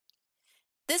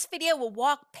This video will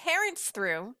walk parents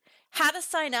through how to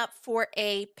sign up for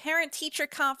a parent-teacher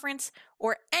conference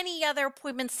or any other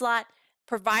appointment slot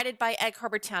provided by Egg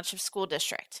Harbor Township School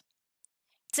District.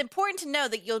 It's important to know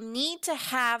that you'll need to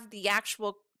have the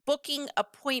actual booking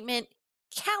appointment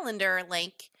calendar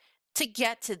link to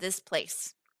get to this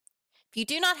place. If you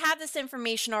do not have this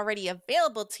information already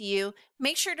available to you,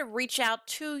 make sure to reach out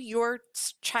to your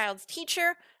child's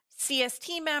teacher,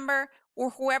 CST member,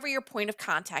 or whoever your point of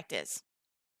contact is.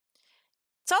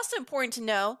 It's also important to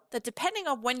know that depending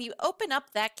on when you open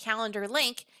up that calendar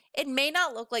link, it may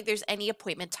not look like there's any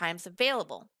appointment times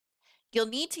available. You'll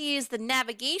need to use the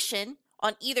navigation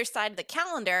on either side of the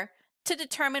calendar to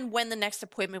determine when the next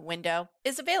appointment window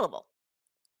is available.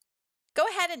 Go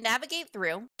ahead and navigate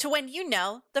through to when you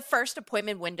know the first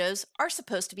appointment windows are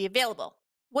supposed to be available.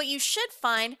 What you should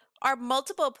find are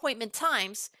multiple appointment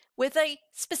times with a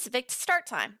specific start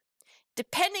time.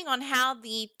 Depending on how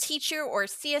the teacher or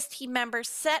CST member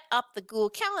set up the Google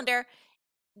Calendar,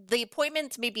 the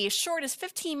appointments may be as short as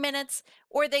 15 minutes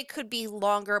or they could be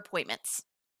longer appointments.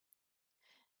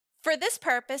 For this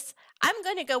purpose, I'm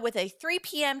going to go with a 3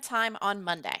 p.m. time on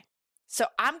Monday. So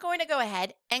I'm going to go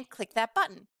ahead and click that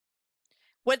button.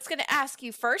 What it's going to ask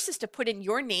you first is to put in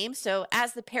your name. So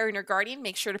as the parent or guardian,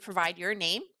 make sure to provide your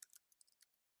name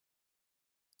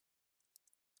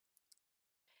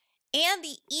and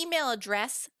the email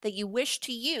address that you wish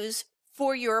to use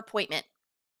for your appointment.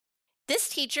 This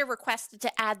teacher requested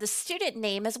to add the student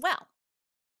name as well.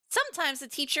 Sometimes the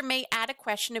teacher may add a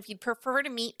question if you'd prefer to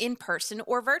meet in person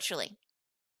or virtually.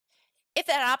 If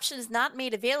that option is not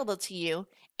made available to you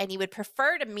and you would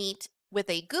prefer to meet with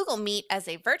a Google Meet as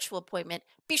a virtual appointment,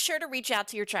 be sure to reach out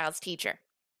to your child's teacher.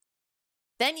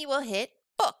 Then you will hit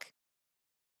Book.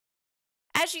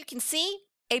 As you can see,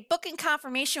 a booking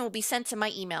confirmation will be sent to my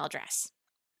email address.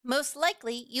 Most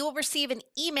likely, you will receive an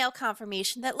email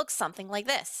confirmation that looks something like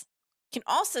this. You can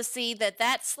also see that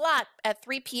that slot at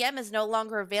 3 p.m. is no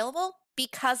longer available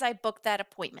because I booked that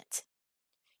appointment.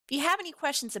 If you have any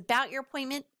questions about your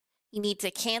appointment, you need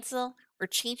to cancel or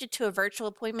change it to a virtual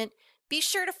appointment, be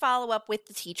sure to follow up with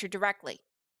the teacher directly.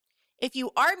 If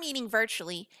you are meeting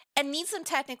virtually and need some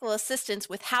technical assistance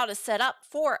with how to set up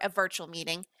for a virtual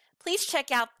meeting, please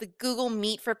check out the Google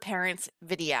Meet for Parents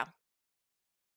video.